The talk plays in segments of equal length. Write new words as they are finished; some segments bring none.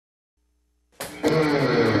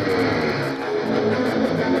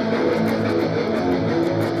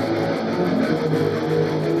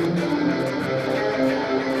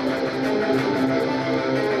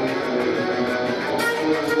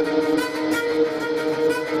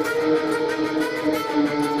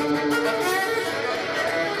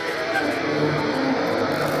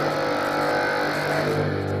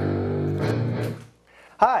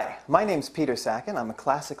My name's Peter Sachon. I'm a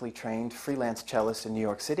classically trained freelance cellist in New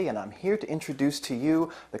York City, and I'm here to introduce to you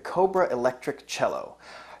the Cobra electric cello.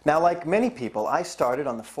 Now, like many people, I started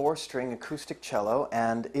on the 4-string acoustic cello,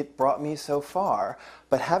 and it brought me so far.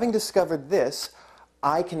 But having discovered this,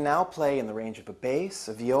 I can now play in the range of a bass,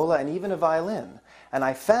 a viola, and even a violin. And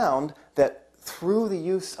I found that through the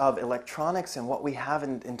use of electronics and what we have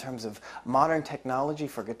in terms of modern technology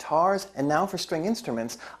for guitars and now for string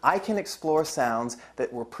instruments, I can explore sounds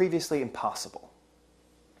that were previously impossible.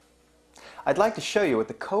 I'd like to show you what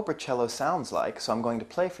the Cobra cello sounds like, so I'm going to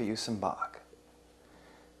play for you some Bach.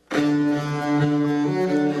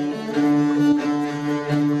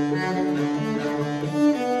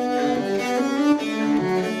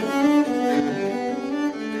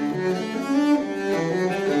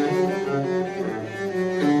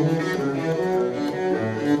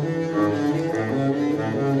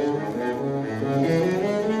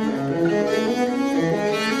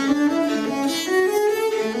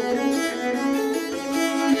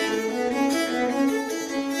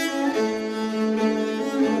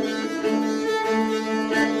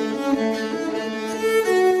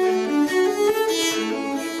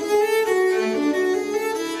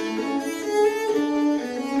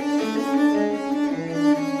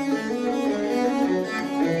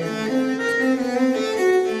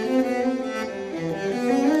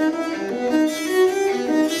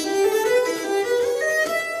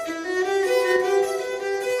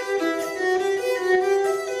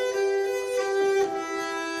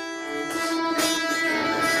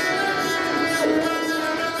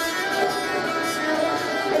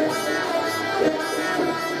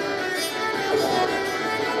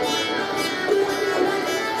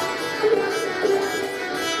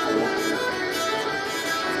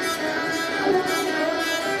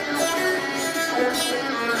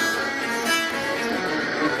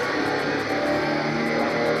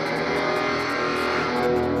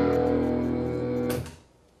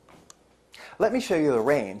 Let me show you the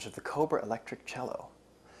range of the Cobra electric cello.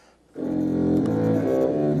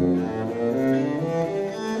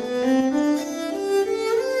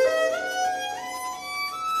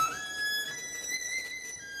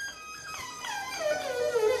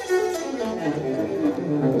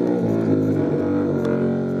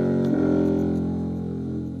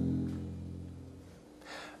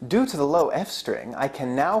 Due to the low F string, I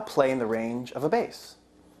can now play in the range of a bass.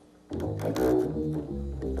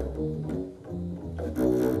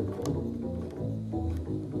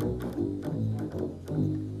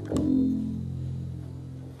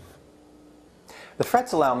 The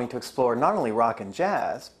frets allow me to explore not only rock and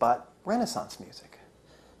jazz, but Renaissance music.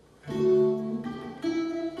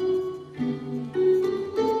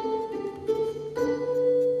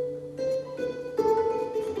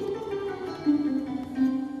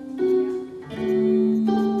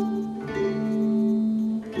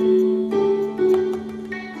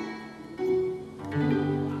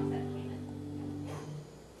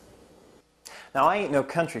 Now, I ain't no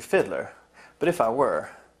country fiddler, but if I were,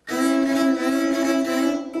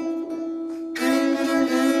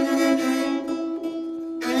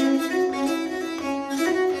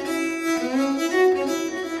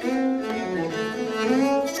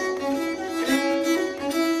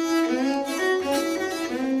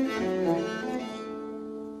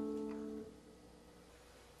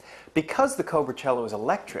 because the Cobra cello is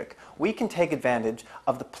electric, we can take advantage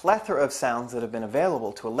of the plethora of sounds that have been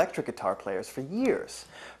available to electric guitar players for years.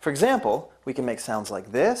 For example, we can make sounds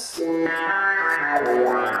like this,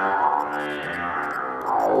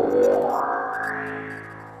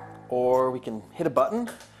 or we can hit a button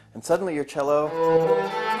and suddenly your cello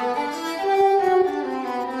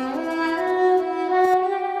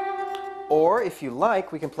or if you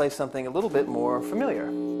like, we can play something a little bit more familiar.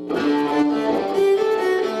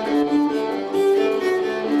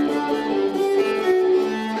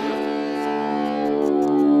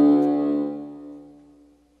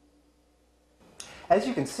 As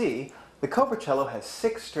you can see, the Cobra cello has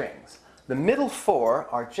 6 strings. The middle 4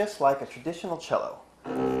 are just like a traditional cello.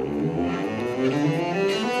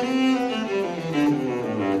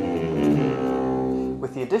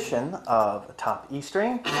 With the addition of a top E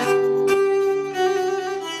string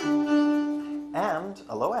and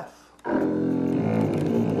a low F.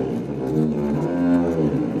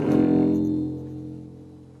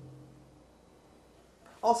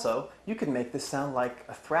 Also, you can make this sound like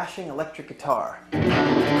a thrashing electric guitar.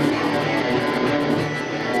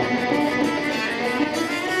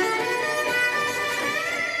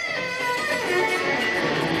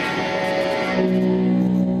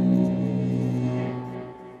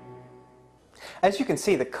 As you can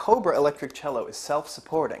see, the Cobra electric cello is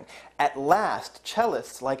self-supporting. At last,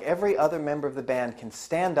 cellists, like every other member of the band, can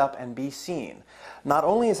stand up and be seen. Not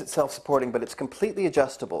only is it self-supporting, but it's completely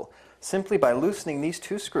adjustable. Simply by loosening these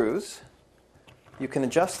two screws, you can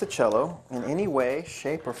adjust the cello in any way,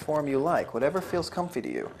 shape, or form you like, whatever feels comfy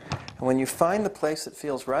to you. And when you find the place that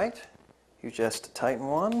feels right, you just tighten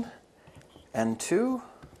one and two,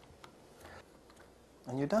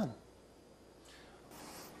 and you're done.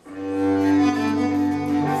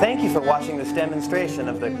 Thank you for watching this demonstration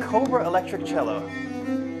of the Cobra electric cello.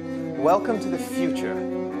 Welcome to the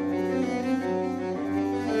future.